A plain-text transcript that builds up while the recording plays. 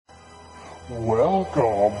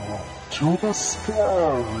Welcome to the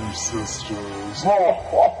Scary Sisters.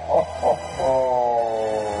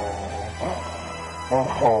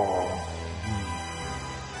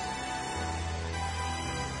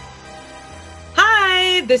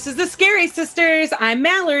 Hi, this is the Scary Sisters. I'm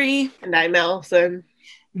Mallory. And I'm Allison.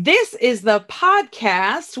 This is the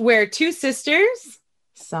podcast where two sisters,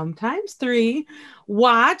 sometimes three,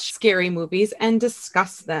 watch scary movies and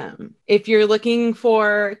discuss them. If you're looking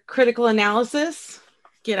for critical analysis,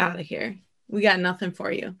 get out of here. We got nothing for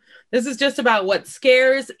you. This is just about what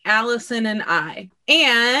scares Allison and I.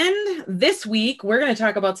 And this week, we're going to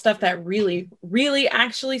talk about stuff that really, really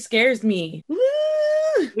actually scares me. Woo!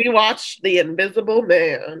 We watched The Invisible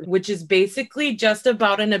Man, Which is basically just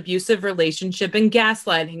about an abusive relationship and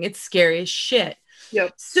gaslighting. It's scary as shit.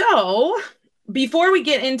 Yep. So, before we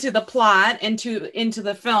get into the plot and into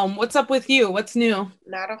the film, what's up with you? What's new?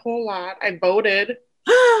 Not a whole lot. I voted.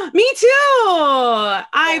 Me too!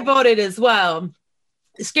 I voted as well.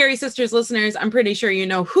 Scary Sisters listeners, I'm pretty sure you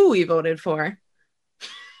know who we voted for.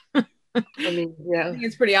 I mean, yeah. I think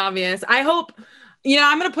it's pretty obvious. I hope...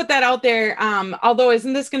 I'm going to put that out there. Although,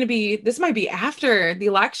 this might be after the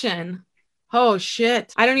election. Oh,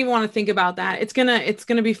 shit. I don't even want to think about that. It's going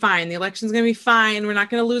to be fine. The election's going to be fine. We're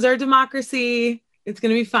not going to lose our democracy. It's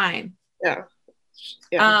going to be fine. Yeah.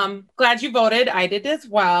 Glad you voted. I did as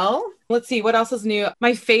well. Let's see. What else is new?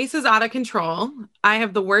 My face is out of control. I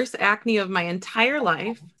have the worst acne of my entire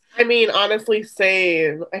life. I mean, honestly,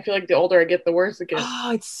 same. I feel like the older I get, the worse it gets.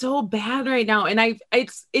 Oh, it's so bad right now. And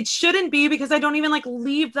it shouldn't be because I don't even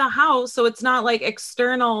leave the house. So it's not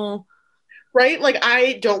external. Right?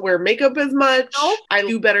 I don't wear makeup as much. Nope. I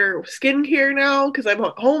do better skincare now because I'm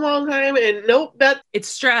home all the time. And it's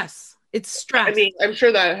stress. It's stress. I mean, I'm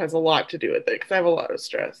sure that has a lot to do with it because I have a lot of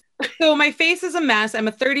stress. So my face is a mess. I'm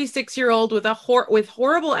a 36-year-old with with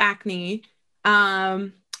horrible acne. We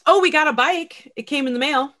got a bike. It came in the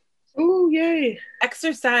mail. Oh, yay.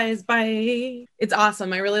 Exercise bike. It's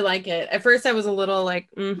awesome. I really like it. At first I was a little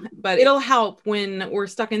but it'll help when we're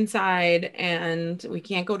stuck inside and we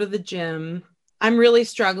can't go to the gym. I'm really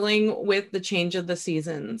struggling with the change of the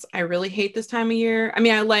seasons. I really hate this time of year. I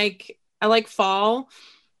mean, I like fall,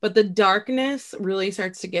 but the darkness really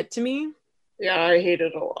starts to get to me. Yeah, I hate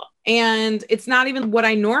it a lot. And it's not even what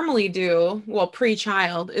I normally do. Well,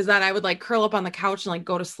 pre-child is that I would curl up on the couch and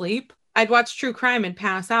go to sleep. I'd watch true crime and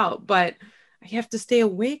pass out, but I have to stay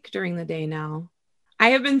awake during the day now. I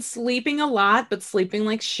have been sleeping a lot, but sleeping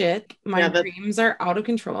like shit. My dreams are out of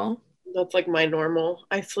control. That's my normal.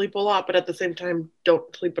 I sleep a lot, but at the same time,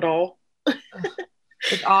 don't sleep at all.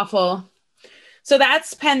 It's awful. So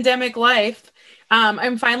that's pandemic life.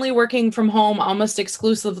 I'm finally working from home almost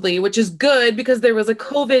exclusively, which is good because there was a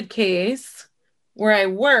COVID case where I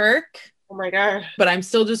work. Oh my God. But I'm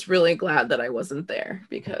still just really glad that I wasn't there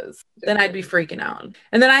because then I'd be freaking out.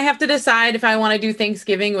 And then I have to decide if I want to do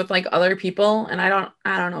Thanksgiving with other people. And I don't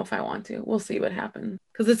know if I want to. We'll see what happens.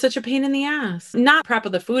 Because it's such a pain in the ass. Not prep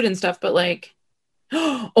of the food and stuff, but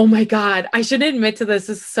oh my God, I shouldn't admit to this.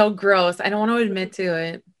 This is so gross. I don't want to admit to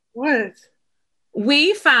it. What?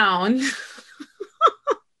 We found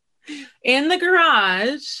in the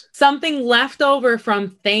garage something left over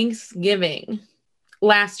from Thanksgiving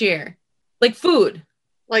last year. Food.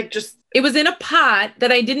 It was in a pot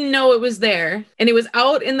that I didn't know it was there. And it was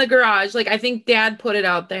out in the garage. I think Dad put it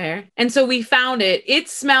out there. And so we found it. It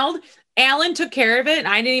smelled. Alan took care of it. And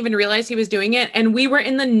I didn't even realize he was doing it. And we were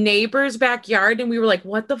in the neighbor's backyard. And we were like,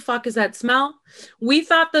 what the fuck is that smell? We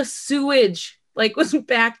thought the sewage was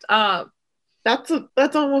backed up. That's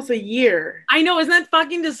almost a year. I know. Isn't that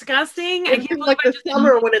fucking disgusting? It's the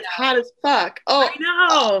summer when it's hot as fuck. Oh, I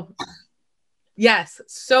know. Yes.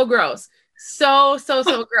 So gross. So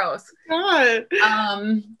gross. God.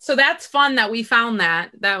 So that's fun that we found that.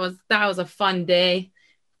 That was a fun day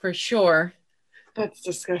for sure. That's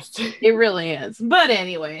disgusting. It really is. But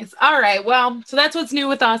anyways, all right. Well, so that's what's new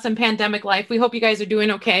with us in pandemic life. We hope you guys are doing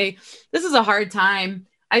okay. This is a hard time.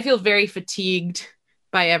 I feel very fatigued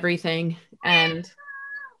by everything. And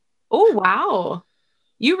oh wow,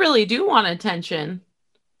 you really do want attention.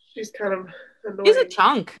 She's kind of annoying. She's a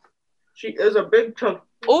chunk. She is a big chunk.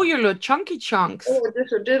 Oh, your little chunky chunks. Oh,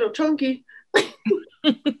 just a little chunky.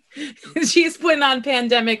 She's putting on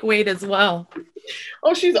pandemic weight as well.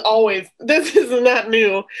 Oh, she's always. This is not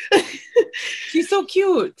new. She's so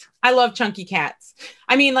cute. I love chunky cats.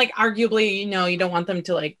 I mean, arguably, you don't want them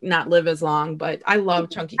to not live as long, but I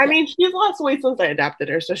love chunky cats. I mean, she's lost weight since I adopted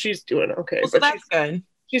her, so she's doing okay. Well, so that's good.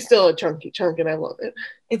 She's still a chunky chunk, and I love it.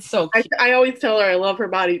 It's so cute. I always tell her I love her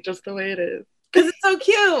body just the way it is. Because it's so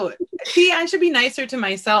cute. See, I should be nicer to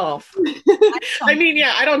myself. I mean,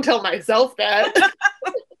 yeah, I don't tell myself that.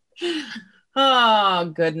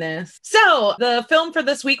 Oh, goodness. So the film for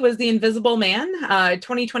this week was The Invisible Man,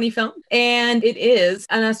 2020 film. And it is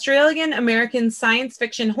an Australian-American science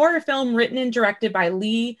fiction horror film written and directed by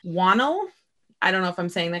Lee Wannell. I don't know if I'm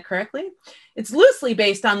saying that correctly. It's loosely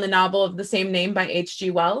based on the novel of the same name by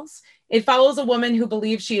H.G. Wells. It follows a woman who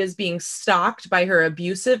believes she is being stalked by her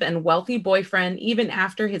abusive and wealthy boyfriend even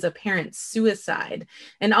after his apparent suicide,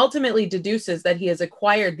 and ultimately deduces that he has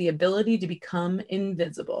acquired the ability to become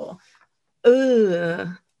invisible. Ugh,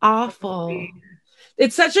 awful.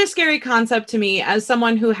 It's such a scary concept to me as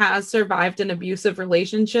someone who has survived an abusive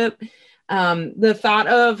relationship. The thought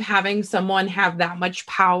of having someone have that much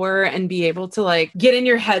power and be able to like get in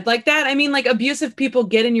your head like that. I mean, like abusive people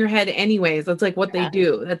get in your head anyways. That's like what they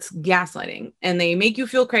do. That's gaslighting. And they make you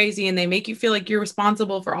feel crazy and they make you feel like you're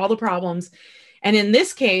responsible for all the problems. And in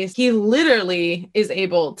this case, he literally is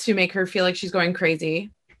able to make her feel like she's going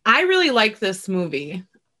crazy. I really like this movie.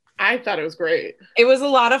 I thought it was great. It was a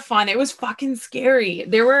lot of fun. It was fucking scary.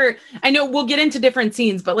 I know we'll get into different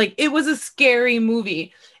scenes, but like it was a scary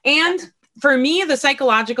movie. And for me, the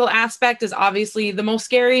psychological aspect is obviously the most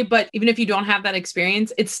scary, but even if you don't have that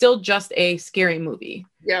experience, it's still just a scary movie.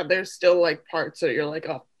 Yeah, there's still like parts that you're like,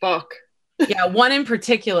 oh, fuck. Yeah, one in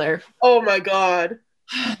particular. Oh my God.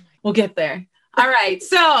 We'll get there. All right.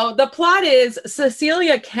 So the plot is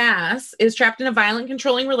Cecilia Cass is trapped in a violent,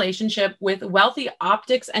 controlling relationship with wealthy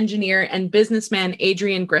optics engineer and businessman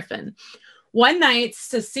Adrian Griffin. One night,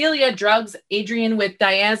 Cecilia drugs Adrian with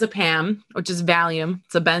diazepam, which is Valium.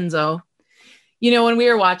 It's a benzo. You know, when we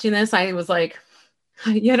were watching this, I was like,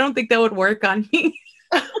 yeah, I don't think that would work on me.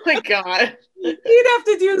 Oh my God. You'd have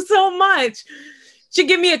to do so much. She'd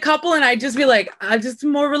give me a couple and I'd just be like, I'm just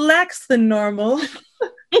more relaxed than normal.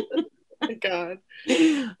 Oh my God.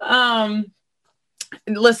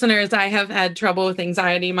 Listeners, I have had trouble with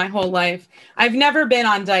anxiety my whole life. I've never been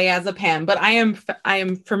on diazepam, but I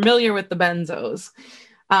am familiar with the benzos.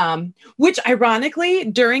 Which ironically,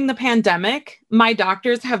 during the pandemic, my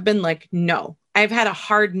doctors have been like, no. I've had a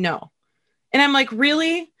hard no. And I'm like,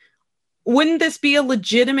 really? Wouldn't this be a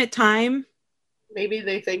legitimate time? Maybe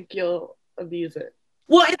they think you'll abuse it.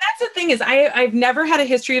 Well, that's the thing is I've never had a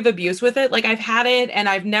history of abuse with it. Like I've had it and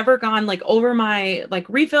I've never gone like over my like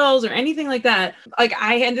refills or anything like that. Like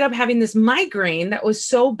I ended up having this migraine that was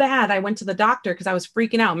so bad. I went to the doctor because I was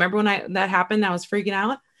freaking out. Remember when that happened? I was freaking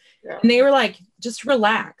out. Yeah. And they were like, just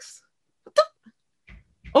relax.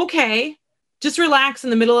 Okay. Just relax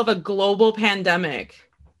in the middle of a global pandemic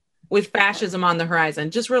with fascism on the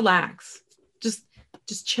horizon. Just relax.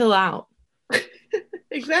 Just chill out.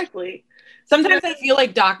 Exactly. Sometimes I feel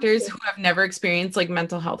like doctors who have never experienced like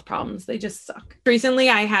mental health problems, they just suck. Recently,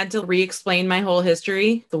 I had to re-explain my whole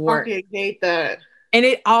history. The work. I hate that. And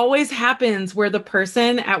it always happens where the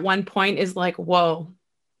person at one point is like, whoa,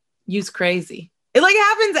 you's crazy. It like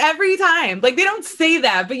happens every time. Like they don't say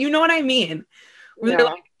that, but you know what I mean? Where they're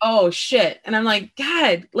like, oh shit. And I'm like,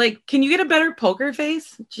 God, like, can you get a better poker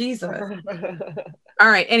face? Jesus. All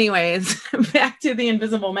right. Anyways, back to The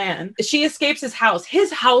Invisible Man. She escapes his house.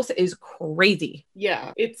 His house is crazy.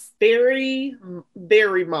 Yeah. It's very,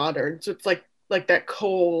 very modern. So it's like that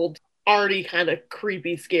cold, already kind of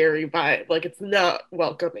creepy, scary vibe. Like it's not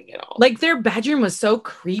welcoming at all. Like their bedroom was so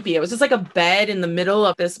creepy. It was just like a bed in the middle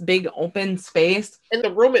of this big open space. And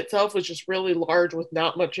the room itself was just really large with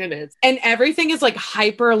not much in it. And everything is like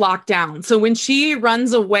hyper locked down. So when she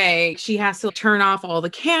runs away, she has to turn off all the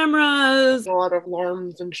cameras. A lot of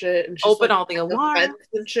alarms and shit. And open like, all the alarms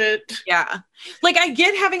and shit. Yeah. Like I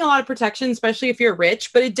get having a lot of protection, especially if you're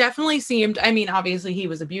rich, but it definitely seemed, I mean, obviously he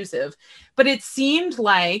was abusive, but it seemed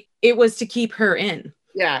like it was to keep her in.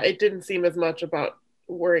 Yeah, it didn't seem as much about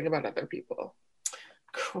worrying about other people.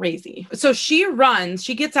 Crazy. So she runs,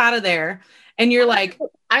 she gets out of there, and you're like...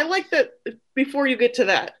 I like that, before you get to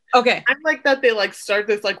that. Okay. I like that they like start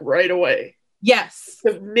this like right away. Yes.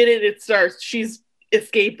 The minute it starts, she's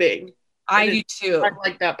escaping. I do too. I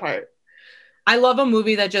like that part. I love a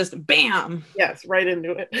movie that just, bam. Yes, right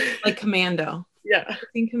into it. Like Commando. Yeah. I've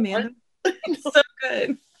seen Commando. It's so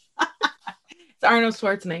good. It's Arnold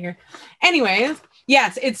Schwarzenegger. Anyways,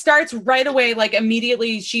 yes, it starts right away. Like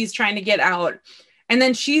immediately she's trying to get out. And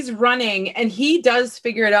then she's running and he does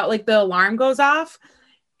figure it out. Like the alarm goes off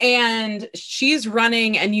and she's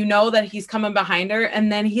running and you know that he's coming behind her.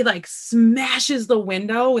 And then he like smashes the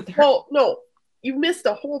window with her. Well, no, you missed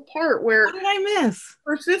a whole part where... What did I miss?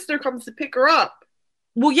 Her sister comes to pick her up.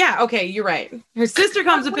 Well, yeah. Okay. You're right. Her sister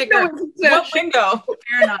comes to pick her up. What window?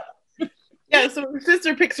 Fair enough. Yeah, so her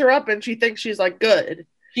sister picks her up and she thinks she's like good.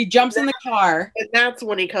 He jumps in the car. And that's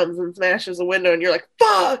when he comes and smashes a window and you're like,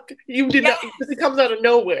 fuck! You did not, because it comes out of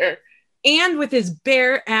nowhere. And with his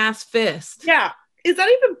bare ass fist. Yeah. Is that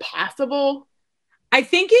even possible? I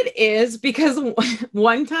think it is, because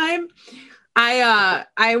one time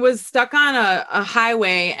I was stuck on a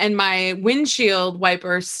highway and my windshield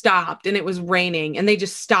wiper stopped and it was raining and they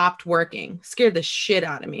just stopped working. Scared the shit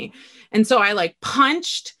out of me. And so I like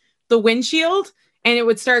punched the windshield and it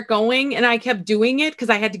would start going, and I kept doing it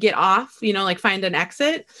because I had to get off, you know, like find an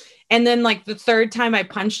exit. And then like the third time I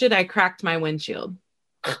punched it, I cracked my windshield.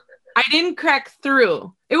 I didn't crack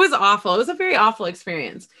through. It was awful. It was a very awful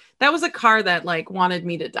experience. That was a car that like wanted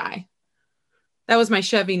me to die. That was my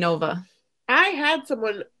Chevy Nova. I had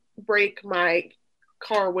someone break my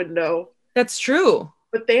car window. That's true.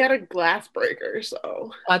 But they had a glass breaker,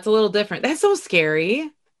 so. That's a little different. That's so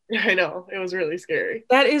scary. I know. It was really scary.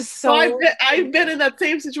 That is so... I've been in that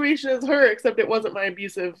same situation as her, except it wasn't my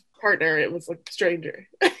abusive partner. It was like a stranger.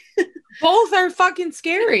 Both are fucking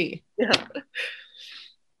scary. Yeah.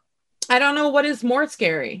 I don't know what is more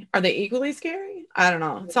scary. Are they equally scary? I don't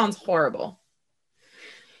know. It sounds horrible.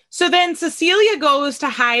 So then Cecilia goes to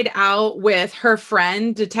hide out with her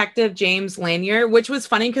friend, Detective James Lanier, which was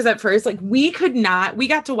funny because at first, like, we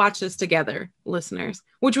got to watch this together, listeners,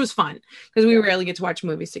 which was fun because we rarely get to watch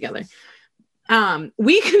movies together.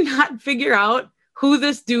 We could not figure out who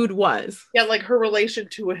this dude was. Yeah, like her relation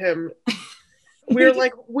to him. We were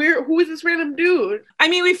like, who is this random dude? I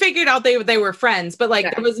mean, we figured out they were friends, but like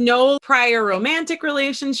there was no prior romantic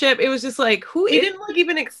relationship. It was just like, He didn't like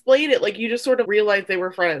even explain it. Like you just sort of realized they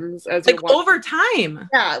were friends as like over time.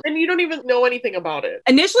 Yeah, and you don't even know anything about it.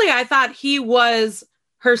 Initially, I thought he was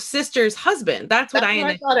her sister's husband. That's what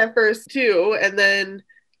I thought at first too, and then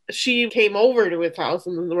she came over to his house,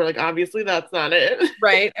 and we're like, obviously that's not it,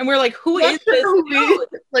 right? And we're like, who is this dude?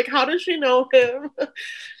 Like, how does she know him?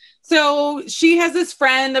 So she has this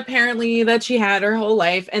friend apparently that she had her whole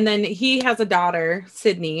life. And then he has a daughter,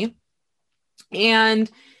 Sydney. And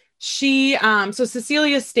she, so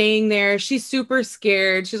Cecilia's staying there. She's super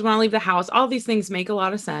scared. She doesn't want to leave the house. All these things make a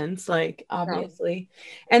lot of sense, like obviously.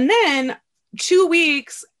 Yeah. And then 2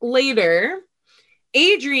 weeks later,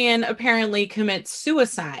 Adrian apparently commits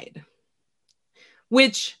suicide,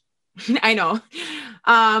 which I know.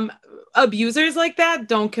 Abusers like that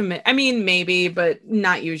don't commit. I mean, maybe, but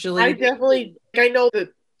not usually. I know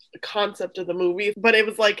the concept of the movie, but it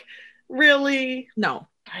was like, really? No.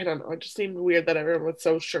 I don't know. It just seemed weird that everyone was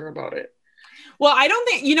so sure about it. Well, I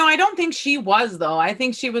don't think she was, though. I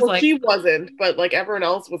think she was she wasn't, but like everyone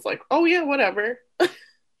else was like, oh yeah, whatever.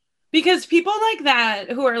 Because people like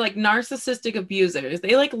that who are like narcissistic abusers,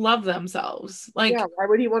 they like love themselves. Like, yeah, why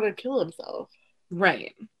would he want to kill himself?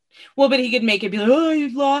 Right. Well, but he could make it be like, oh,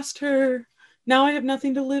 you've lost her. Now I have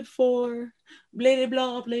nothing to live for. Blah,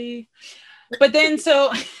 blah, blah. But then,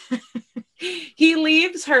 so he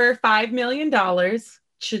leaves her $5 million.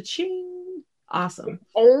 Cha-ching. Awesome.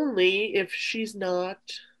 Only if she's not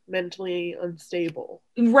mentally unstable.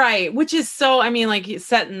 Right. Which is so, I mean, like, he's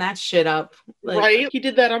setting that shit up. Like, right? He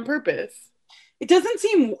did that on purpose. It doesn't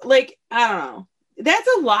seem like, I don't know. That's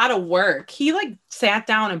a lot of work. He, like, sat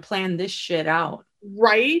down and planned this shit out.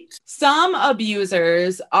 Right. Some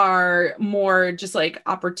abusers are more just like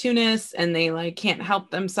opportunists and they like can't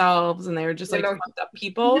help themselves and they're just like fucked up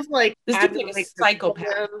people. He's like, this dude's like a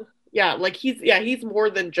psychopath. Yeah, like he's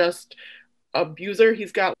more than just abuser.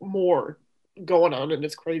 He's got more going on in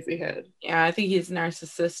his crazy head. Yeah, I think he's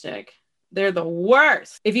narcissistic. They're the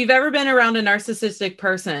worst. If you've ever been around a narcissistic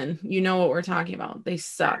person, you know what we're talking about. They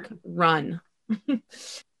suck. Run.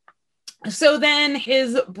 So then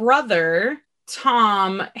his brother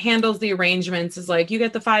Tom handles the arrangements, is like, you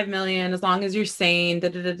get the 5 million as long as you're sane, da,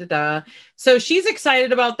 da, da, da, da. So she's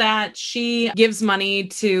excited about that. She gives money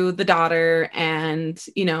to the daughter and,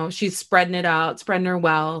 you know, she's spreading it out, spreading her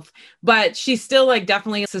wealth, but she still like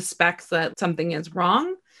definitely suspects that something is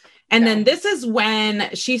wrong. And then this is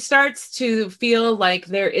when she starts to feel like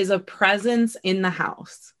there is a presence in the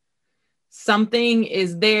house. Something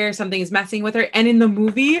is there, something is messing with her. And in the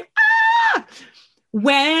movie,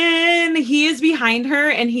 when he is behind her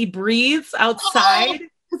and he breathes outside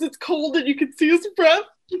because it's cold and you can see his breath.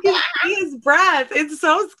 You can see his breath. It's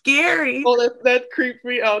so scary. Oh, that creeped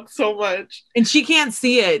me out so much. And she can't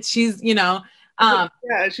see it. She's, you know,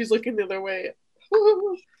 yeah, she's looking the other way.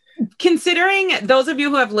 Considering those of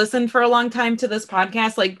you who have listened for a long time to this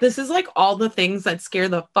podcast, like this is like all the things that scare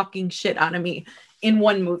the fucking shit out of me in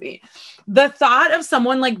one movie. The thought of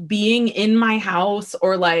someone like being in my house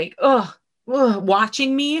or like,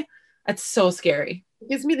 watching me, that's so scary. It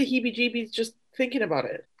gives me the heebie-jeebies just thinking about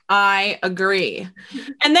it. I agree.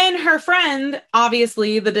 And then her friend,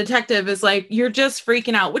 obviously the detective, is like, you're just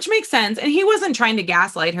freaking out, which makes sense. And he wasn't trying to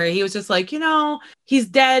gaslight her. He was just like, he's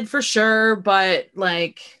dead for sure, but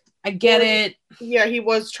like, I get it. Yeah, he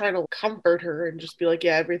was trying to comfort her and just be like,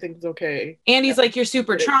 yeah, everything's okay. And he's like, you're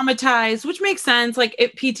super traumatized, which makes sense. Like,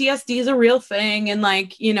 PTSD is a real thing. And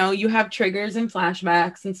like, you have triggers and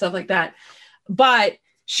flashbacks and stuff like that. But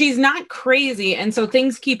she's not crazy. And so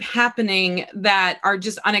things keep happening that are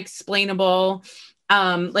just unexplainable.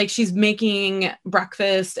 Like she's making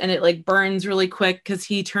breakfast and it like burns really quick because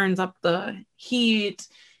he turns up the heat.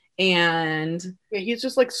 And yeah, he's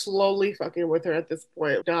just like slowly fucking with her at this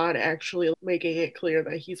point, not actually making it clear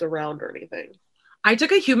that he's around or anything. I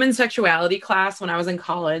took a human sexuality class when I was in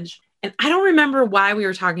college. And I don't remember why we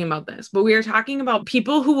were talking about this, but we were talking about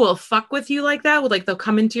people who will fuck with you like that. With like, they'll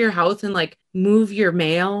come into your house and like move your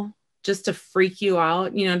mail just to freak you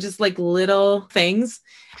out, just like little things.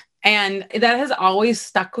 And that has always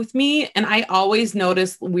stuck with me. And I always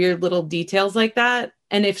notice weird little details like that.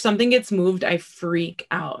 And if something gets moved, I freak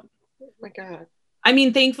out. Oh my God. I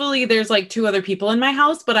mean, thankfully there's like 2 other people in my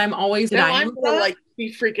house, but I'm always I'm gonna like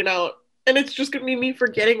be freaking out. And it's just going to be me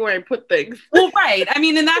forgetting where I put things. Well, right. I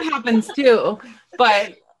mean, and that happens too.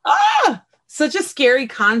 But such a scary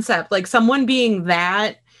concept. Like someone being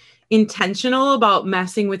that intentional about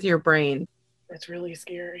messing with your brain. That's really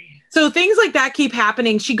scary. So things like that keep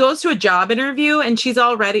happening. She goes to a job interview and she's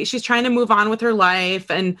trying to move on with her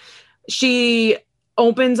life. And she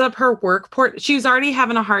opens up her work she was already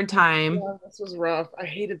having a hard time. Yeah, this was rough. I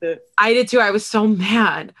hated this. I did too. I was so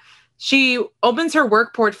mad. She opens her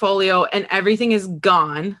work portfolio and everything is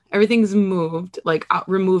gone. Everything's moved, like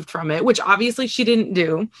removed from it, which obviously she didn't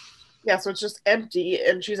do. Yeah, so it's just empty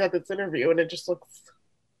and she's at this interview and it just looks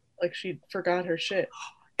like she forgot her shit.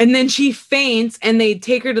 And then she faints and they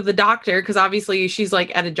take her to the doctor because obviously she's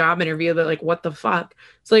like at a job interview. They're like, what the fuck?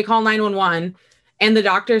 So they call 911 and the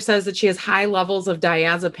doctor says that she has high levels of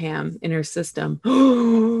diazepam in her system.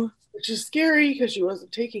 Which is scary because she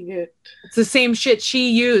wasn't taking it. It's the same shit she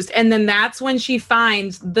used. And then that's when she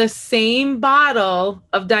finds the same bottle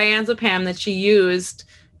of diazepam that she used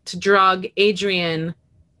to drug Adrian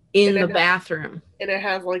in the bathroom. And it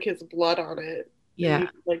has like his blood on it. Yeah.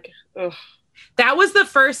 Like, ugh. That was the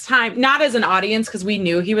first time, not as an audience because we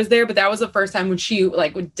knew he was there, but that was the first time when she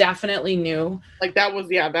like definitely knew. Like that was,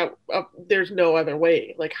 there's no other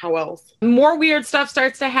way. Like how else? More weird stuff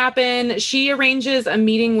starts to happen. She arranges a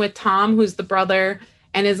meeting with Tom, who's the brother,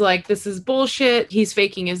 and is like, this is bullshit. He's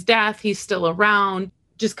faking his death. He's still around.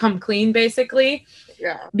 Just come clean, basically.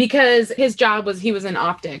 Yeah. Because his job was, he was in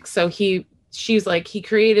optics. So she's like, he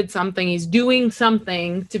created something. He's doing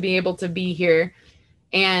something to be able to be here.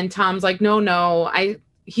 And Tom's like, no.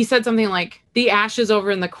 He said something like, the ashes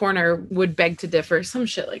over in the corner would beg to differ. Some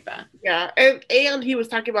shit like that. Yeah. And he was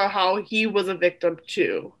talking about how he was a victim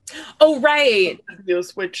too. Oh, right.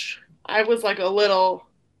 Which I was like a little,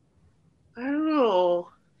 I don't know.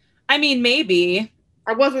 I mean, maybe.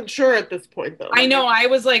 I wasn't sure at this point though. I know. I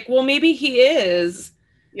was like, well, maybe he is.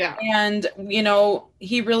 Yeah. And,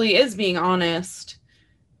 he really is being honest.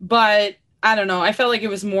 But I don't know. I felt like it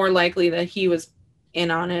was more likely that he was in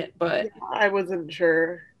on it, but I wasn't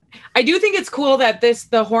sure. I do think it's cool that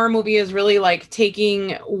the horror movie is really like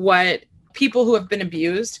taking what people who have been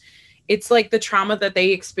abused, it's like the trauma that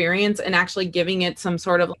they experience and actually giving it some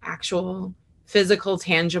sort of actual physical,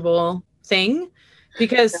 tangible thing.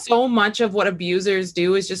 Because so much of what abusers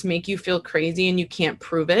do is just make you feel crazy and you can't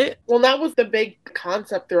prove it. Well, that was the big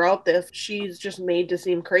concept throughout this. She's just made to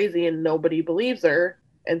seem crazy and nobody believes her.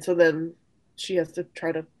 And so then she has to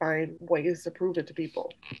try to find ways to prove it to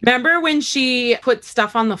people. Remember when she put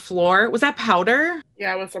stuff on the floor? Was that powder?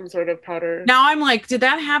 Yeah, it was some sort of powder. Now I'm like, did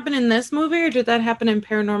that happen in this movie or did that happen in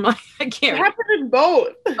Paranormal? I can't. It happened in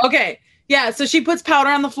both. Okay. Yeah, so she puts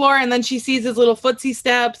powder on the floor and then she sees his little footsie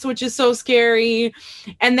steps, which is so scary.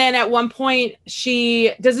 And then at one point,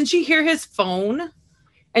 doesn't she hear his phone?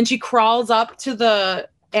 And she crawls up to the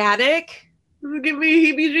attic. Give me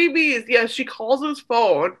heebie-jeebies. Yeah, she calls his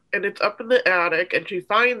phone and it's up in the attic and she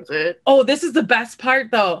finds it. Oh, this is the best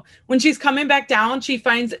part though. When she's coming back down,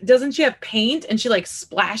 doesn't she have paint and she like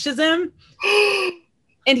splashes him?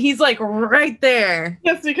 And he's like right there.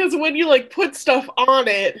 Yes, because when you like put stuff on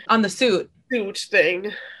it. On the suit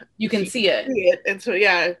Thing. You can see it. And so,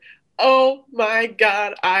 yeah. Oh my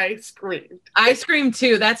God, I screamed. I screamed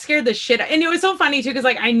too. That scared the shit. And it was so funny too, because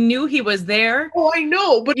like I knew he was there. Oh, I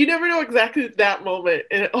know, but you never know exactly that moment.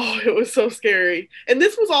 And it was so scary. And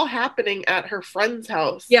this was all happening at her friend's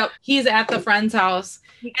house. Yep. He's at the friend's house.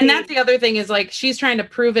 And that's the other thing is like she's trying to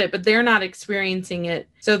prove it, but they're not experiencing it.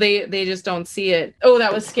 So they just don't see it. Oh,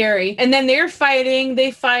 that was scary. And then they're fighting. They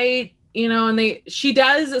fight, you know, and she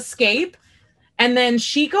does escape. And then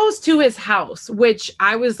she goes to his house, which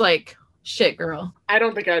I was like, shit, girl. I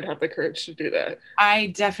don't think I'd have the courage to do that. I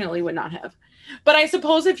definitely would not have. But I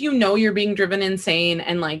suppose if you know you're being driven insane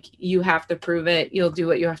and like you have to prove it, you'll do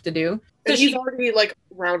what you have to do. So he's already like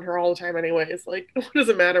around her all the time anyway. It's like, what does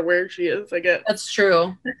it matter where she is, I guess. That's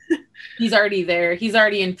true. He's already there. He's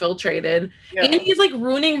already infiltrated. Yeah. And he's like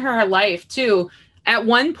ruining her life too. At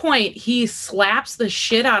one point, he slaps the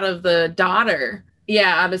shit out of the daughter.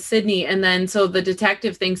 Yeah, out of Sydney. And then so the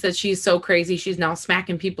detective thinks that she's so crazy, she's now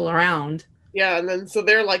smacking people around. Yeah, and then so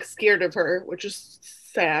they're like scared of her, which is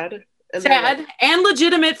sad. And sad and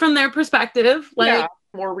legitimate from their perspective. Like, yeah,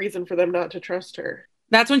 more reason for them not to trust her.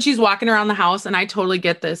 That's when she's walking around the house, and I totally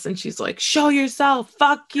get this. And she's like, show yourself,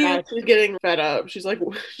 fuck you. Yeah, she's getting fed up. She's like,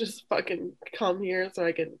 just fucking come here so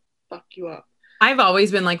I can fuck you up. I've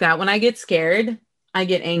always been like that. When I get scared, I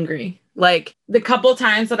get angry. Like the couple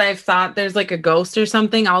times that I've thought there's like a ghost or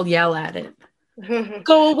something, I'll yell at it.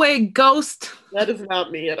 Go away, ghost. That is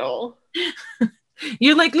not me at all.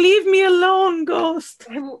 You're like, leave me alone, ghost.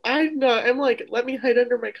 I'm not. I'm like, let me hide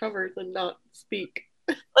under my covers and not speak.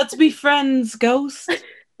 Let's be friends, ghost. Oh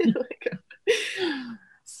my God.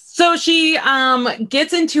 So she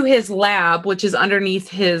gets into his lab, which is underneath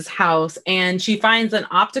his house, and she finds an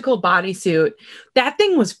optical bodysuit. That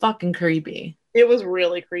thing was fucking creepy. It was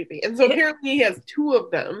really creepy. And so apparently he has two of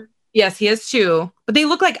them. Yes, he has two, but they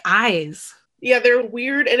look like eyes. Yeah, they're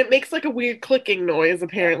weird, and it makes like a weird clicking noise,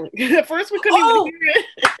 apparently. At first, we couldn't even hear it.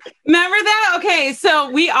 Remember that? Okay,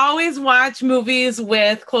 so we always watch movies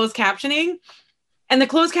with closed captioning, and the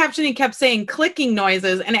closed captioning kept saying clicking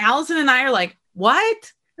noises, and Allison and I are like,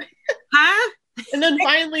 what? Huh? And then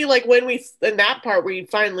finally, like when in that part, we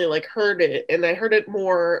finally like heard it, and I heard it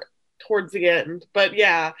more towards the end. But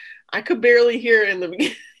yeah, I could barely hear it in the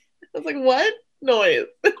beginning. I was like, what noise?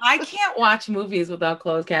 I can't watch movies without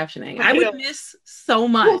closed captioning. I would miss so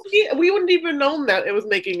much. Well, we wouldn't even known that it was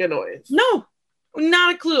making a noise. No,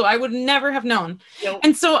 not a clue. I would never have known. Nope.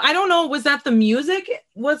 And so I don't know, was that the music?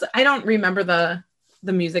 I don't remember the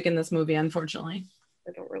music in this movie, unfortunately.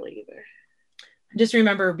 I don't really either. I just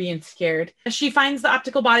remember being scared. She finds the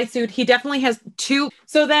optical bodysuit. He definitely has two.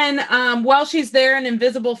 So then while she's there, an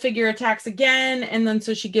invisible figure attacks again. And then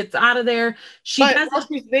so she gets out of there. While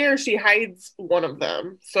she's there, she hides one of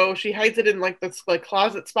them. So she hides it in like this like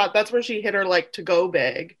closet spot. That's where she hid her like to-go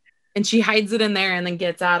bag. And she hides it in there and then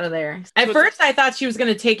gets out of there. At first, I thought she was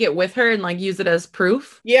going to take it with her and like use it as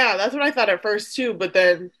proof. Yeah, that's what I thought at first too. But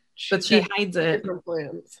then she hides it. Different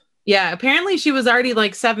plans. Yeah, apparently she was already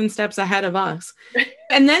like 7 steps ahead of us.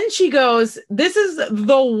 And then she goes, this is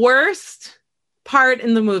the worst part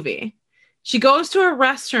in the movie. She goes to a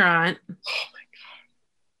restaurant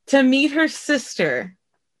to meet her sister.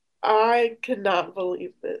 I cannot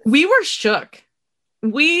believe this. We were shook.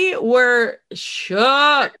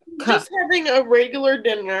 Just having a regular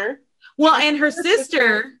dinner. Well, and her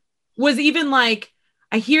sister was even like,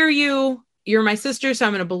 I hear you. You're my sister, so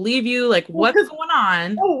I'm going to believe you. Like, what's going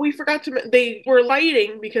on? Oh, we forgot to they were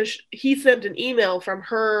fighting because he sent an email from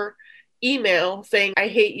her email saying, I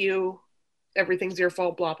hate you. Everything's your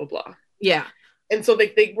fault, blah, blah, blah. Yeah. And so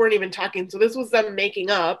they weren't even talking. So this was them making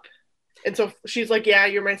up. And so she's like, yeah,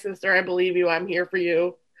 you're my sister. I believe you. I'm here for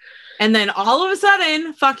you. And then all of a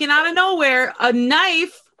sudden, fucking out of nowhere, a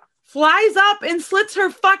knife flies up and slits her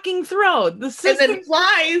fucking throat. And then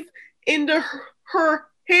flies into her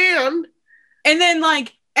hand. And then,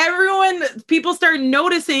 like, people start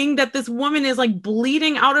noticing that this woman is, like,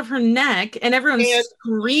 bleeding out of her neck, and everyone's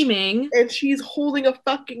screaming. And she's holding a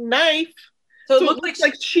fucking knife. So it looks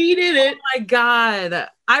like she did it. Oh, my God.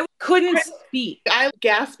 I couldn't speak. I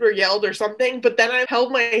gasped or yelled or something, but then I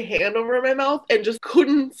held my hand over my mouth and just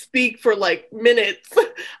couldn't speak for, like, minutes.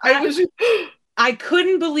 I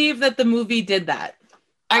couldn't believe that the movie did that.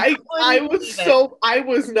 I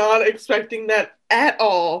was not expecting that at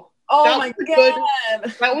all. Oh my God.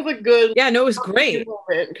 That was a good. Yeah, no, it was great.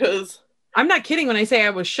 Because I'm not kidding when I say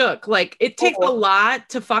I was shook. Like, it takes a lot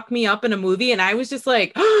to fuck me up in a movie, and I was just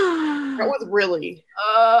like, that was really.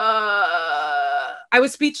 I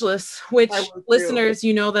was speechless. Which listeners,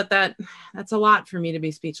 you know that's a lot for me to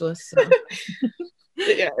be speechless. So.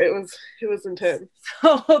 Yeah, it was intense.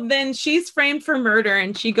 So then she's framed for murder,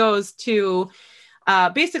 and she goes to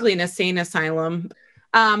basically an insane asylum.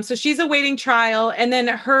 So she's awaiting trial, and then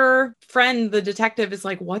her friend, the detective, is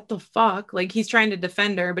like, what the fuck? Like, he's trying to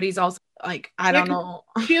defend her, but he's also like, I don't know.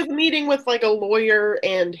 She has a meeting with like a lawyer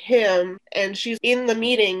and him, and she's in the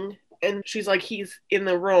meeting, and she's like, he's in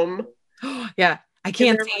the room. Yeah, I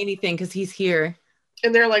can't say anything because he's here.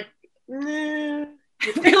 And they're like, nah.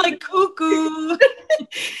 They're like, cuckoo.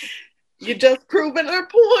 You just proven our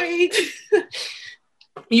point.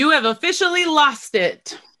 You have officially lost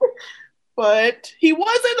it. But he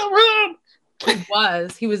was in the room.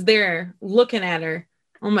 He was there looking at her.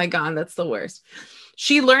 Oh my God, that's the worst.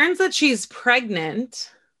 She learns that she's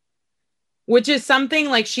pregnant, which is something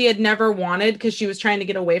like she had never wanted because she was trying to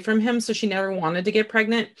get away from him. So she never wanted to get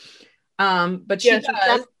pregnant. But she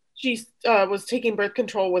does. She was taking birth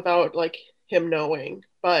control without like him knowing,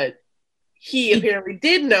 but he apparently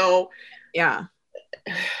did know. Yeah.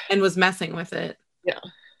 And was messing with it. Yeah.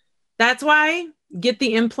 That's why get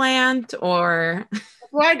the implant or... That's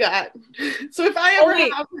what I got. So if I ever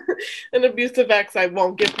have an abusive ex, I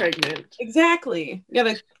won't get pregnant. Exactly. You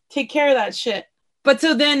gotta take care of that shit. But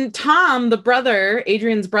so then Tom, the brother,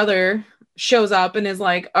 Adrian's brother, shows up and is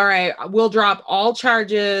like, all right, we'll drop all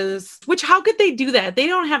charges. Which, how could they do that? They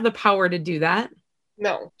don't have the power to do that.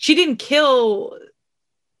 No. She didn't kill...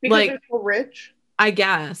 Because they're so rich? I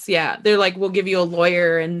guess, yeah. They're like, we'll give you a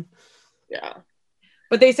lawyer and... Yeah.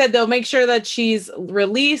 But they said they'll make sure that she's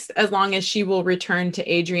released as long as she will return to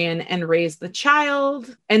Adrian and raise the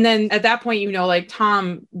child. And then at that point, you know, like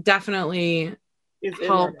Tom definitely is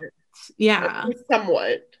helped. Yeah.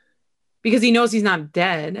 Somewhat. Because he knows he's not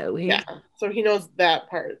dead, at least. Yeah. So he knows that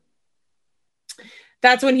part.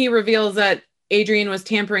 That's when he reveals that Adrian was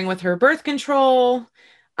tampering with her birth control.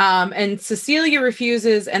 And Cecilia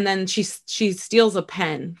refuses. And then she steals a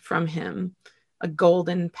pen from him, a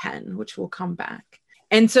golden pen, which will come back.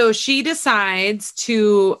 And so she decides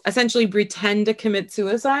to essentially pretend to commit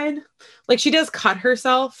suicide. Like, she does cut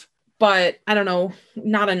herself, but I don't know,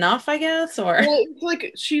 not enough, I guess, or... Well, it's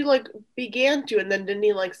like, she, like, began to, and then didn't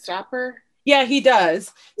he, like, stop her? Yeah, he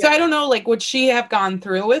does. Yeah. So I don't know, like, would she have gone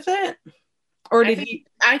through with it? Or did he...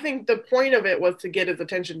 I think the point of it was to get his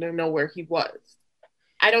attention to know where he was.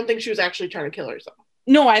 I don't think she was actually trying to kill herself.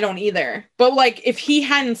 No, I don't either. But, like, if he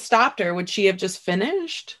hadn't stopped her, would she have just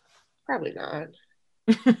finished? Probably not.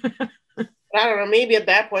 I don't know. Maybe at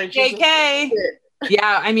that point, she's JK.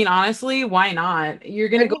 Yeah, I mean, honestly, why not? You're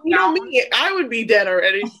gonna go. You know me, I would be dead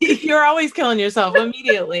already. You're always killing yourself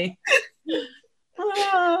immediately.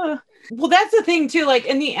 Well, that's the thing too. Like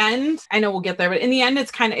in the end, I know we'll get there, but in the end,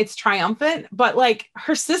 it's triumphant. But like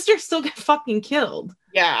her sister still got fucking killed.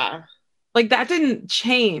 Yeah. Like that didn't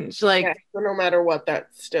change. Like so no matter what,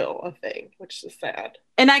 that's still a thing, which is sad.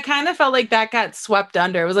 And I kind of felt like that got swept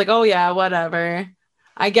under. It was like, oh yeah, whatever.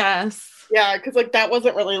 I guess. Yeah, because like that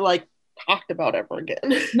wasn't really like talked about ever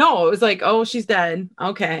again. No, it was like, oh, she's dead.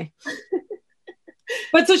 Okay.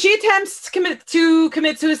 But so she attempts to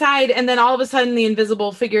commit suicide, and then all of a sudden the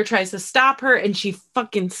invisible figure tries to stop her, and she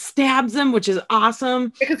fucking stabs him, which is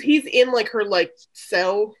awesome. Because he's in like her like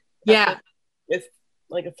cell. Yeah. It's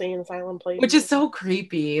like a sane asylum place. Which is so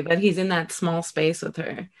creepy that he's in that small space with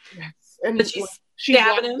her. Yes. And but she's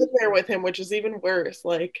stabbing him in there with him, which is even worse.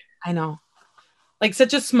 Like I know. Like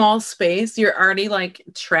such a small space, you're already like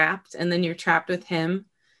trapped, and then you're trapped with him,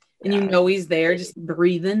 and you know he's there just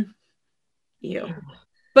breathing. Ew. Yeah.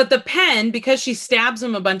 But the pen, because she stabs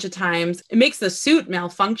him a bunch of times, it makes the suit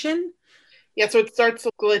malfunction. Yeah, so it starts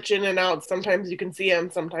to glitch in and out. Sometimes you can see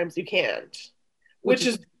him, sometimes you can't. Which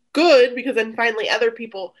is good, because then finally other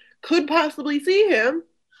people could possibly see him.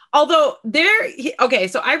 Although okay,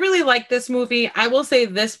 so I really like this movie. I will say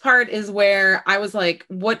this part is where I was like,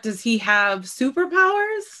 what, does he have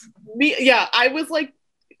superpowers? Yeah, I was like,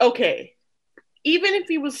 okay, even if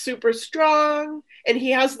he was super strong and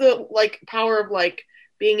he has the like power of like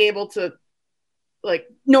being able to like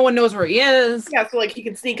no one knows where he is. Yeah, so like he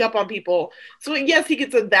can sneak up on people. So yes, he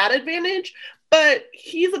gets that advantage, but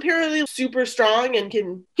he's apparently super strong and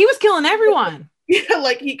he was killing everyone. Yeah,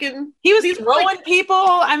 like he was throwing like, people.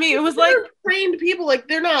 I mean, it was like trained people. Like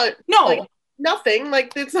they're not like, nothing.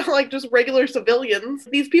 Like it's not like just regular civilians.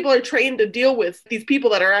 These people are trained to deal with these people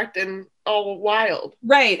that are acting all wild.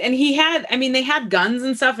 Right, and they had guns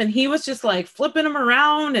and stuff, and he was just like flipping them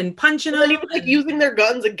around and punching them. And he was like using their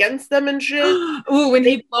guns against them and shit. Ooh, when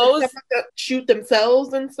he blows, shoot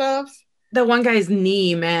themselves and stuff. That one guy's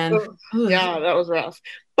knee, man. Yeah, that was rough.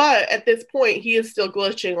 But at this point, he is still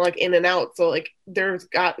glitching like in and out. So like there's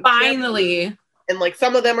got finally, and like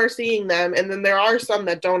some of them are seeing them, and then there are some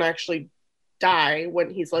that don't actually die when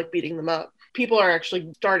he's like beating them up. People are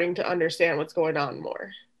actually starting to understand what's going on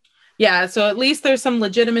more. Yeah, so at least there's some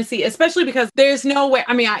legitimacy, especially because there's no way.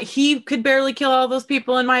 I mean, he could barely kill all those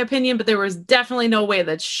people, in my opinion, but there was definitely no way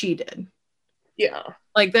that she did. Yeah.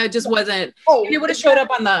 Like, that just wasn't. Oh, it would have showed up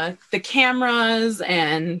on the cameras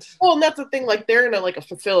and. Well, and that's the thing. Like, they're in a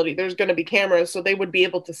facility. There's going to be cameras, so they would be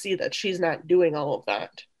able to see that she's not doing all of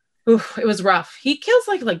that. Oof, it was rough. He kills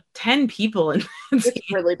like 10 people. It's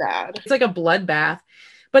really bad. It's like a bloodbath.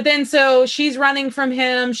 But then so she's running from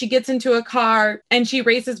him. She gets into a car and she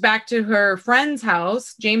races back to her friend's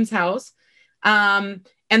house, James' house. And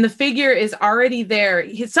the figure is already there.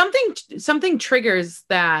 Something triggers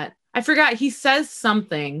that. I forgot. He says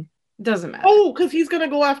something. Doesn't matter. Oh, because he's going to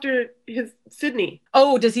go after his Sydney.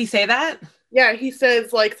 Oh, does he say that? Yeah, he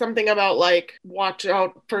says like something about like, watch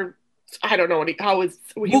out for, I don't know how is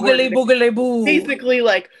boogly boogly boo. Basically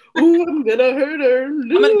like, ooh, I'm going to hurt her. I'm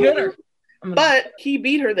going to get her. But he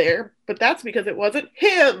beat her there, but that's because it wasn't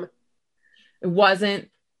him. It wasn't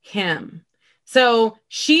him. So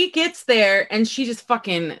she gets there and she just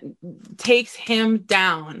fucking takes him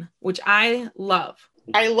down, which I love.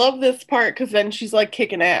 I love this part because then she's like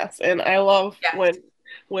kicking ass, and I love when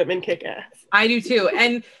women kick ass. I do too.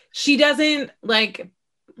 And she doesn't like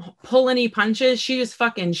pull any punches. She just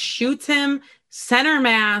fucking shoots him, center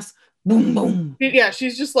mass. Boom, boom. Yeah,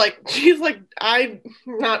 she's like, I'm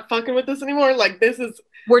not fucking with this anymore. Like,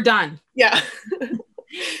 we're done. Yeah.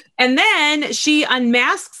 And then she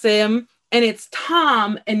unmasks him, and it's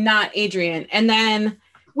Tom and not Adrian. And then,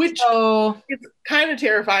 it's kind of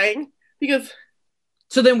terrifying because.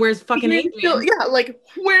 So then where's fucking Adrian? Like,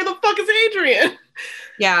 where the fuck is Adrian?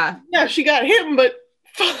 Yeah. Yeah, she got him, but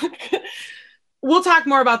fuck. We'll talk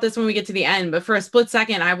more about this when we get to the end, but for a split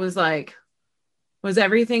second, I was like, was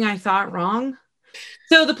everything I thought wrong?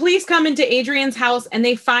 So the police come into Adrian's house and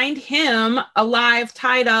they find him alive,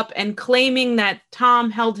 tied up, and claiming that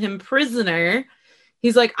Tom held him prisoner.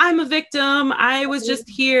 He's like, I'm a victim. I was just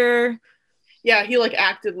here. Yeah, he like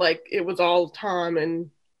acted like it was all Tom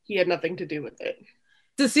and he had nothing to do with it.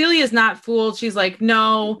 Cecilia's not fooled. She's like,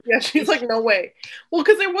 no. Yeah, she's like, no way. Well,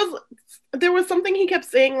 because there was something he kept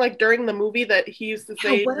saying like during the movie that he used to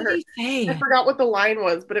say. What did he say? I forgot what the line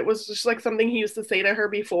was, but it was just like something he used to say to her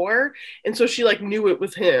before, and so she like knew it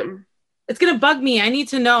was him. It's gonna bug me. I need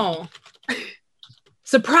to know.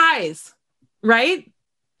 Surprise, right?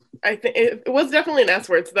 I think it was definitely an S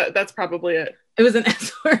word. So that's probably it. It was an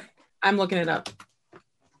S word. I'm looking it up.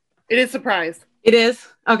 It is surprise. It is?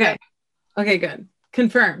 Okay. Yeah. Okay, good.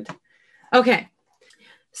 Confirmed. Okay.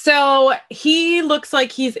 So he looks like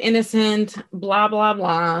he's innocent, blah, blah,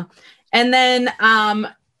 blah. And then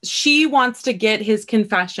she wants to get his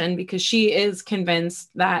confession because she is convinced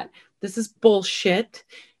that this is bullshit.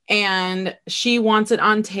 And she wants it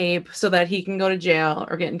on tape so that he can go to jail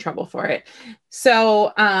or get in trouble for it.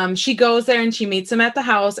 So she goes there and she meets him at the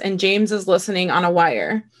house, and James is listening on a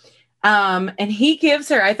wire. And he gives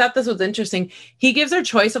her, I thought this was interesting, he gives her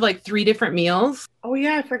choice of like 3 different meals. Oh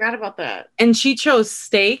yeah, I forgot about that. And she chose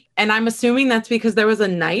steak, and I'm assuming that's because there was a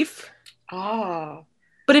knife. Oh.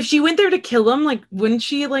 But if she went there to kill him, like, wouldn't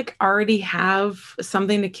she like already have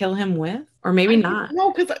something to kill him with? Or maybe not.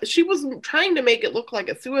 No, because she was trying to make it look like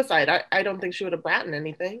a suicide. I don't think she would have brought in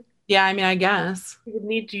anything. Yeah, I mean, I guess. She would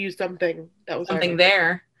need to use something that was something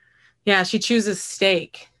there. Yeah, she chooses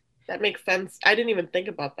steak. That makes sense. I didn't even think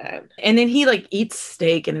about that. And then he like eats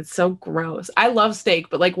steak, and it's so gross. I love steak,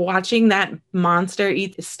 but like watching that monster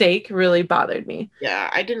eat steak really bothered me. Yeah,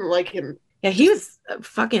 I didn't like him. Yeah, he was a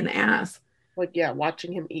fucking ass. Like, yeah,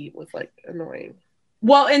 watching him eat was like annoying.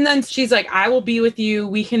 Well, and then she's like, I will be with you.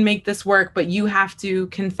 We can make this work, but you have to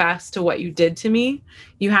confess to what you did to me.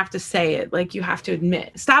 You have to say it. Like, you have to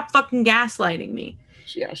admit. Stop fucking gaslighting me.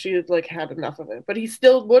 Yeah, she had like had enough of it, but he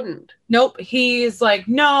still wouldn't. Nope. He's like,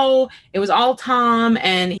 no, it was all Tom,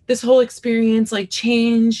 and this whole experience like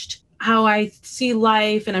changed how I see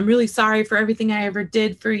life, and I'm really sorry for everything I ever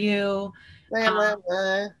did for you.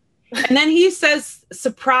 And then he says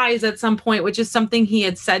surprise at some point, which is something he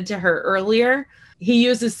had said to her earlier. He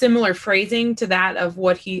uses similar phrasing to that of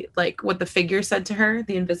what the figure said to her,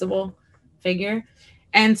 the invisible figure.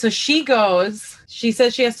 And so she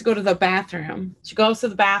says she has to go to the bathroom. She goes to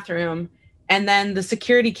the bathroom, and then the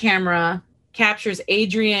security camera captures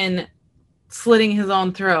Adrian slitting his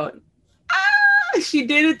own throat. She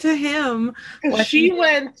did it to him. She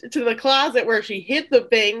went to the closet where she hid the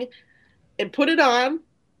thing and put it on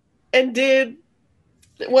and did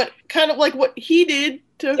what he did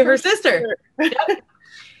to her sister. Yep.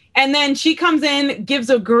 And then she comes in, gives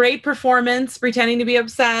a great performance, pretending to be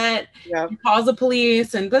upset. Yeah. Calls the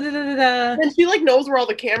police and da da da da. And she like knows where all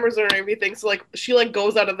the cameras are and everything. So like she like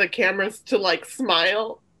goes out of the cameras to like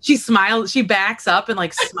smile. She smiles. She backs up and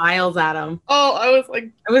like smiles at him. Oh, I was like,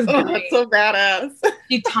 it was that's so badass.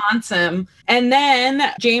 She taunts him. And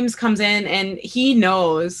then James comes in and he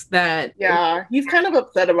knows that. Yeah, he's kind of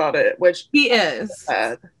upset about it, which he is.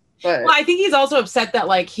 Sad, but well, I think he's also upset that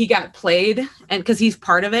like he got played and because he's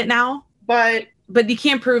part of it now. But he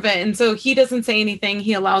can't prove it. And so he doesn't say anything.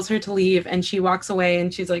 He allows her to leave and she walks away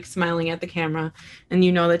and she's like smiling at the camera. And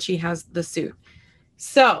you know that she has the suit.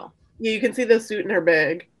 So. Yeah, you can see the suit in her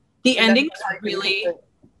bag. The ending was really,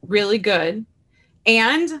 really good.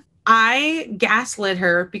 And I gaslit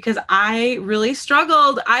her because I really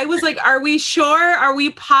struggled. I was like, are we sure? Are we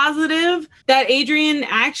positive that Adrian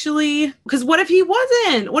actually... Because what if he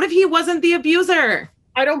wasn't? What if he wasn't the abuser?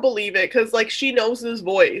 I don't believe it because like she knows his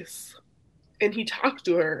voice and he talked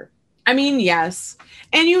to her. I mean, yes.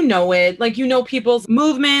 And you know it. Like, you know people's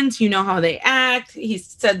movements. You know how they act. He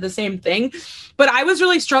said the same thing. But I was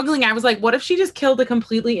really struggling. I was like, what if she just killed a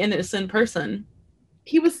completely innocent person?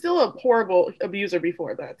 He was still a horrible abuser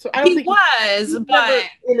before that. So I don't think he was, but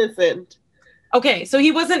innocent. Okay, so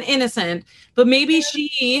he wasn't innocent. But maybe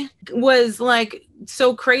she was, like,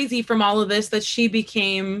 so crazy from all of this that she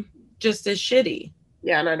became just as shitty.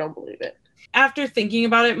 Yeah, and I don't believe it. After thinking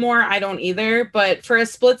about it more, I don't either. But for a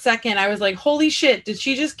split second, I was like, holy shit, did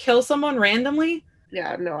she just kill someone randomly?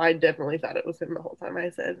 Yeah, no, I definitely thought it was him the whole time. I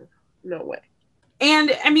said, no way.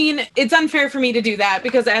 And, I mean, it's unfair for me to do that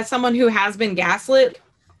because as someone who has been gaslit,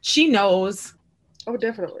 she knows. Oh,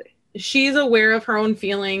 definitely. She's aware of her own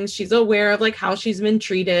feelings. She's aware of, like, how she's been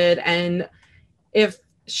treated. And if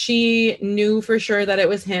she knew for sure that it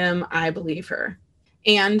was him, I believe her.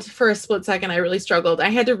 And for a split second, I really struggled. I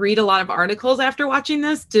had to read a lot of articles after watching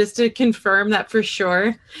this just to confirm that for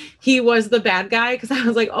sure he was the bad guy. Because I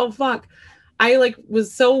was like, oh, fuck. I like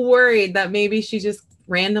was so worried that maybe she just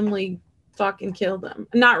randomly fucking killed him.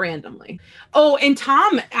 Not randomly. Oh, and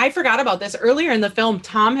Tom, I forgot about this. Earlier in the film,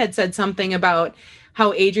 Tom had said something about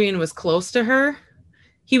how Adrian was close to her.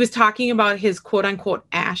 He was talking about his quote unquote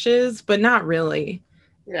ashes, but not really.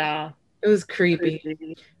 Yeah. It was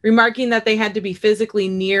creepy. Remarking that they had to be physically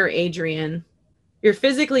near Adrian. You're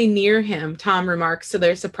physically near him, Tom remarks to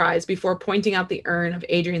their surprise before pointing out the urn of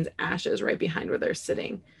Adrian's ashes right behind where they're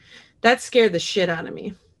sitting. That scared the shit out of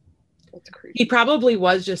me. That's creepy. He probably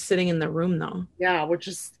was just sitting in the room, though. Yeah, which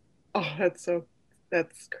is... Oh,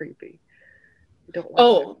 that's creepy. I don't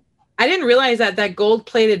like that. I didn't realize that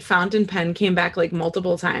gold-plated fountain pen came back, like,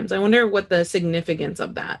 multiple times. I wonder what the significance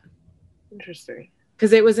of that. Interesting.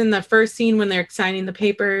 Because it was in the first scene when they're signing the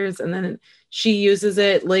papers, and then she uses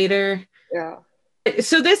it later. Yeah.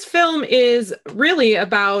 So this film is really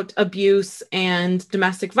about abuse and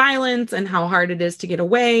domestic violence and how hard it is to get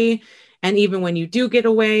away. And even when you do get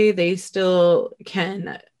away, they still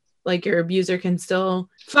can, like your abuser can still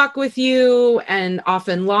fuck with you. And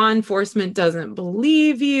often law enforcement doesn't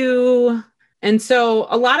believe you. And so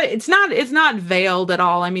a lot of, it's not veiled at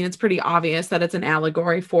all. I mean, it's pretty obvious that it's an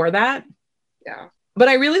allegory for that. Yeah. But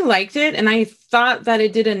I really liked it, and I thought that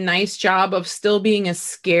it did a nice job of still being a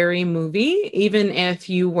scary movie, even if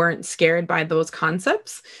you weren't scared by those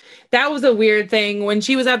concepts. That was a weird thing. When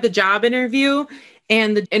she was at the job interview,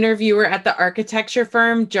 and the interviewer at the architecture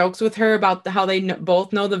firm jokes with her about how they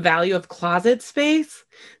both know the value of closet space.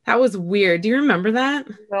 That was weird. Do you remember that?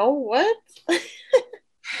 No, what?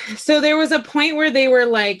 So there was a point where they were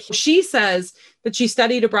like, she says that she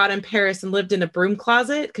studied abroad in Paris and lived in a broom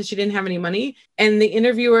closet because she didn't have any money. And the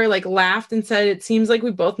interviewer like laughed and said, it seems like we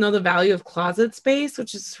both know the value of closet space,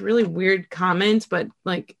 which is a really weird comment, but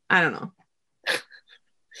like, I don't know.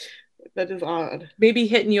 That is odd. Maybe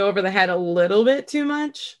hitting you over the head a little bit too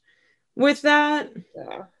much with that.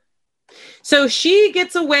 Yeah. So she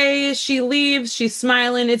gets away, she leaves, she's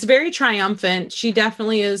smiling. It's very triumphant. She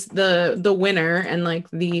definitely is the winner and like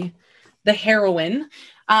the heroine.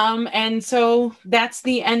 And so that's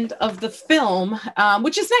the end of the film,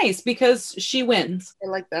 which is nice because she wins. I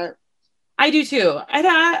like that. I do too.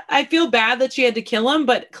 I feel bad that she had to kill him,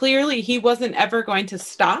 but clearly he wasn't ever going to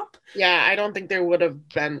stop. Yeah, I don't think there would have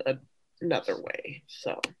been another way.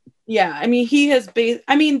 So yeah, I mean, he has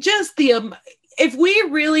just the if we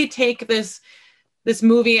really take this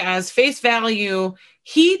movie as face value,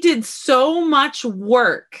 he did so much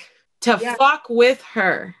work to fuck with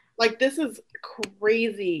her. Like, this is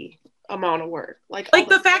crazy amount of work. Like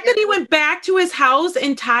the fact that he went back to his house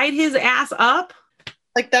and tied his ass up.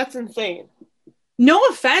 Like, that's insane. No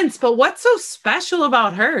offense, but what's so special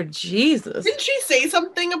about her? Jesus. Didn't she say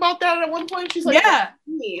something about that at one point? She's like, yeah.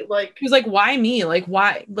 Why me? Like, she was like, why me? Like,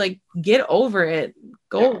 why? Like, get over it.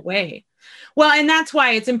 Go away. Well, and that's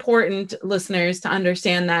why it's important, listeners, to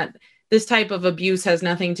understand that this type of abuse has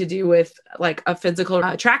nothing to do with like a physical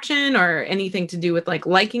attraction or anything to do with like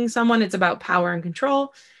liking someone. It's about power and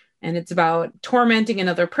control, and it's about tormenting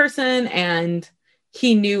another person. And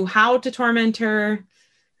he knew how to torment her.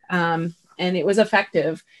 And it was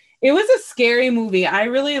effective. It was a scary movie. I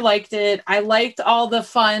really liked it. I liked all the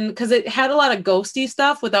fun because it had a lot of ghosty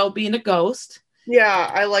stuff without being a ghost.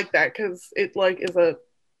 Yeah, I like that because it like is a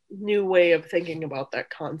new way of thinking about that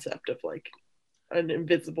concept of like an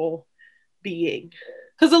invisible being.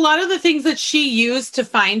 Because a lot of the things that she used to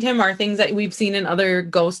find him are things that we've seen in other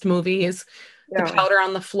ghost movies. Yeah. The powder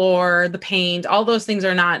on the floor, the paint, all those things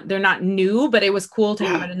they're not new, but it was cool to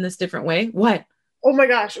have it in this different way. What? Oh my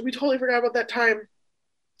gosh, we totally forgot about that time.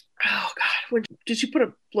 Oh God, did she put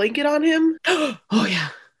a blanket on him? Oh yeah.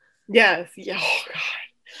 Yes. Yeah. Oh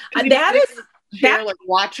God. That like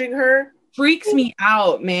watching her freaks me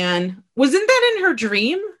out, man. Wasn't that in her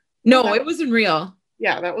dream? No, it wasn't real.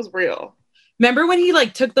 Yeah, that was real. Remember when he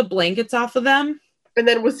like took the blankets off of them? And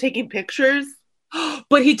then was taking pictures?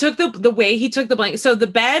 But he took the way he took the blanket. So the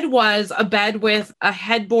bed was a bed with a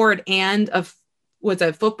headboard and a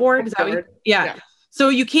footboard? Is that what yeah. So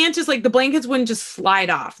you can't just like the blankets wouldn't just slide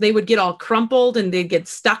off. They would get all crumpled and they'd get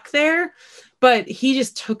stuck there. But he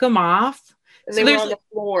just took them off. And they were on the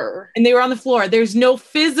floor. And they were on the floor. There's no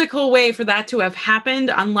physical way for that to have happened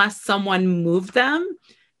unless someone moved them.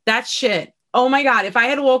 That shit. Oh my God. If I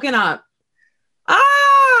had woken up.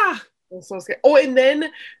 I'm so scared. Oh, and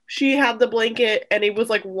then she had the blanket and he was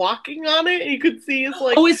like walking on it and you could see his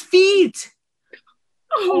like. Oh, his feet.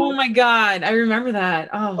 Oh my God. I remember that.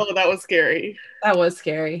 Oh, that was scary. That was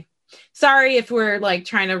scary. Sorry if we're like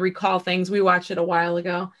trying to recall things. We watched it a while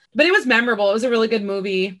ago, but it was memorable. It was a really good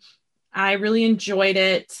movie. I really enjoyed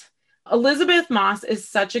it. Elizabeth Moss is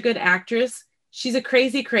such a good actress. She's a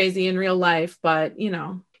crazy in real life, but you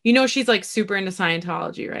know, she's like super into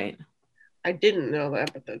Scientology, right? I didn't know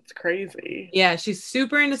that, but that's crazy. Yeah, she's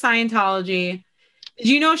super into Scientology. Did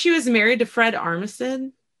you know she was married to Fred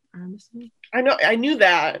Armisen? I knew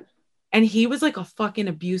that. And he was like a fucking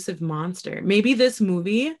abusive monster. Maybe this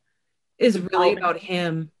movie is really about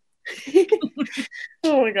him.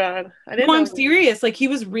 Oh my God. I'm serious. Like he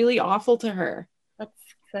was really awful to her. That's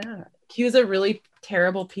sad. He was a really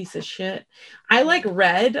terrible piece of shit. I like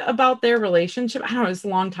read about their relationship. I don't know, it was a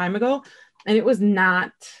long time ago. And it was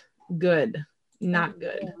not good. Not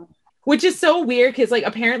good. Yeah. Which is so weird because like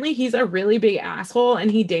apparently he's a really big asshole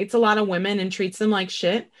and he dates a lot of women and treats them like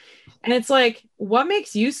shit. And it's like, what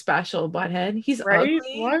makes you special, butthead? He's right?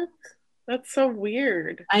 Ugly. What? That's so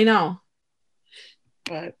weird. I know.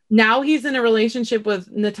 But now he's in a relationship with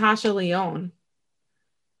Natasha Lyonne.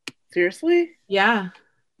 Seriously? Yeah.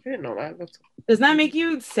 I didn't know that. Doesn't that make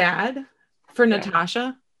you sad for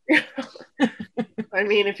Natasha? I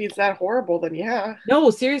mean, if he's that horrible, then yeah. No,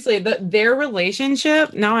 seriously, their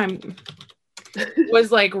relationship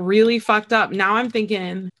was like really fucked up. Now I'm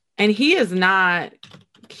thinking, and he is not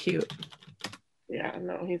cute. Yeah,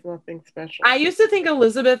 no, he's nothing special. I used to think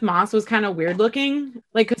Elizabeth Moss was kind of weird looking.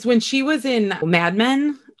 Like, because when she was in Mad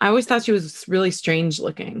Men, I always thought she was really strange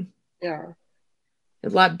looking. Yeah. A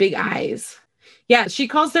lot of big eyes. Yeah, she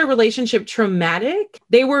calls their relationship traumatic.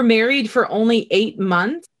 They were married for only 8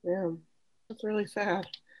 months. Yeah, that's really sad.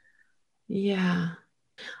 Yeah.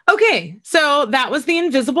 Okay, so that was The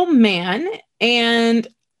Invisible Man, and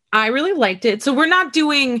I really liked it. So we're not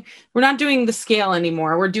doing the scale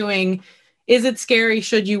anymore. We're doing, is it scary?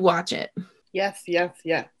 Should you watch it? Yes.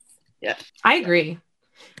 I agree.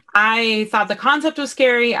 I thought the concept was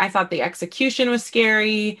scary. I thought the execution was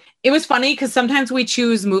scary. It was funny because sometimes we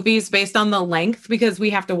choose movies based on the length because we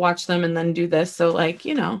have to watch them and then do this. So like,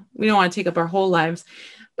 we don't want to take up our whole lives.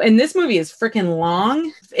 And this movie is freaking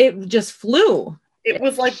long. It just flew. It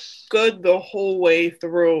was like good the whole way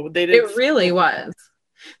through. It really was.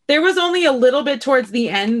 There was only a little bit towards the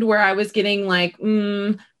end where I was getting like,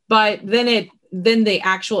 but then the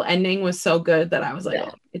actual ending was so good that I was like,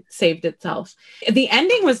 oh, it saved itself. The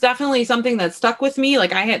ending was definitely something that stuck with me.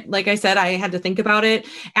 Like I said, I had to think about it.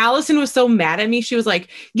 Allison was so mad at me. She was like,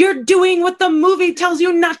 "You're doing what the movie tells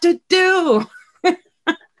you not to do."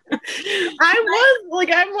 I'm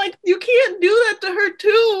like, you can't do that to her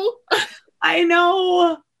too. I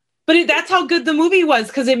know. But that's how good the movie was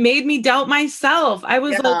because it made me doubt myself. I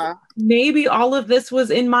was like, maybe all of this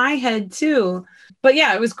was in my head too. But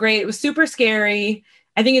yeah, it was great. It was super scary.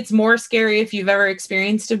 I think it's more scary if you've ever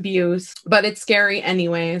experienced abuse, but it's scary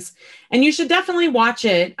anyways. And you should definitely watch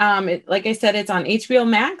it. Like I said, it's on HBO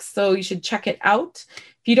Max, so you should check it out.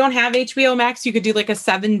 If you don't have HBO Max, you could do like a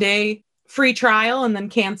 7-day free trial and then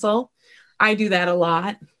cancel. I do that a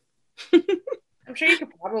lot. I'm sure you could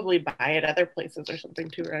probably buy it other places or something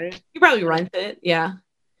too, right? You probably rent it, yeah.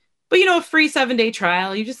 But a free 7-day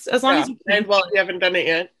trial. You just, as long as you can. Well, you haven't done it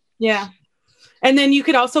yet. Yeah. And then you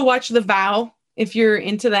could also watch The Vow if you're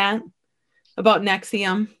into that, about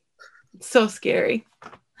NXIVM. It's so scary.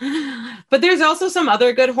 But there's also some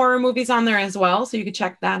other good horror movies on there as well, so you could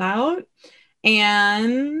check that out.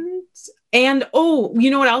 And oh,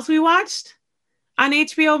 you know what else we watched on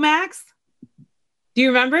HBO Max? Do you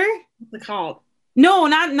remember? What's it called? No,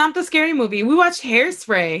 not the scary movie. We watched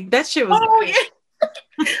Hairspray. That shit was good. Yeah.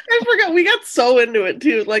 I forgot. We got so into it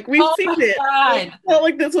too. Like we've seen it. It's not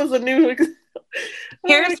like this was a new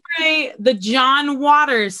Hairspray, the John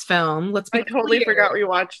Waters film. I totally forgot we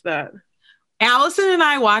watched that. Allison and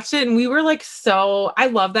I watched it and we were like, I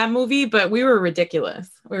love that movie, but we were ridiculous.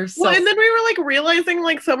 We were so and then we were like realizing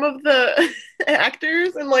like some of the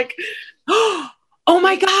actors and like oh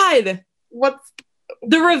my God. What's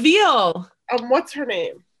the reveal? What's her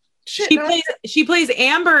name? Shit, she plays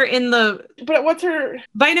Amber in the. But what's her?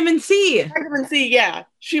 Vitamin C. Vitamin C, yeah.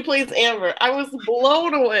 She plays Amber. I was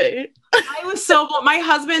blown away. I was so blown. My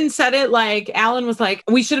husband said it like, Alan was like,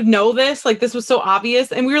 we should have known this. Like, this was so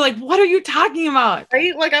obvious. And we were like, what are you talking about?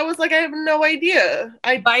 Right? Like, I was like, I have no idea.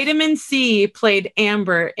 Vitamin C played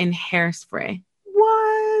Amber in Hairspray.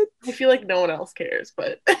 What? I feel like no one else cares,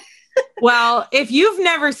 but. Well, if you've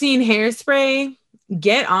never seen Hairspray,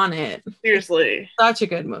 get on it. Seriously. Such a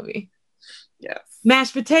good movie. Yes.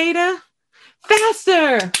 Mashed potato.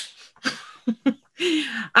 Faster.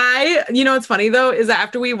 What's funny though, is that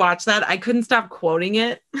after we watched that, I couldn't stop quoting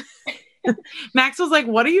it. Max was like,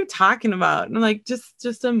 what are you talking about? And I'm like,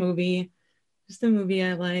 just a movie. Just a movie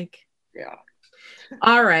I like. Yeah.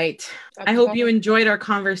 All right. I hope you enjoyed our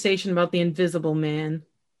conversation about The Invisible Man.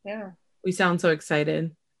 Yeah. We sound so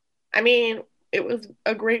excited. I mean, it was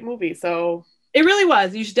a great movie, so. It really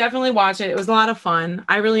was. You should definitely watch it. It was a lot of fun.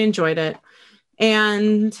 I really enjoyed it.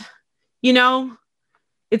 And,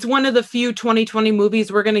 it's one of the few 2020 movies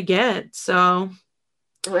we're going to get. So.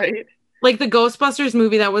 Right. Like the Ghostbusters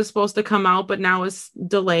movie that was supposed to come out, but now is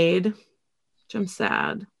delayed, which I'm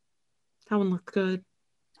sad. That one looked good.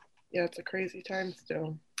 Yeah, it's a crazy time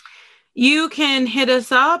still. You can hit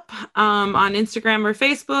us up on Instagram or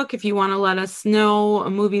Facebook if you want to let us know a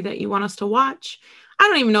movie that you want us to watch. I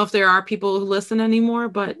don't even know if there are people who listen anymore,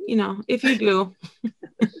 but if you do,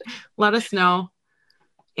 let us know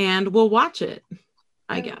and we'll watch it,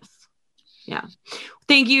 I guess. Yeah.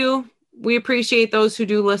 Thank you. We appreciate those who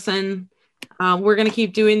do listen. We're going to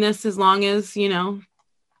keep doing this as long as,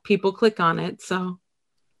 people click on it. So.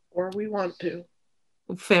 Or we want to.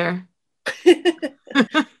 Fair.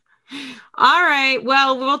 All right.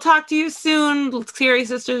 Well, we'll talk to you soon, Scary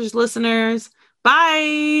Sisters listeners.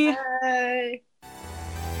 Bye. Bye.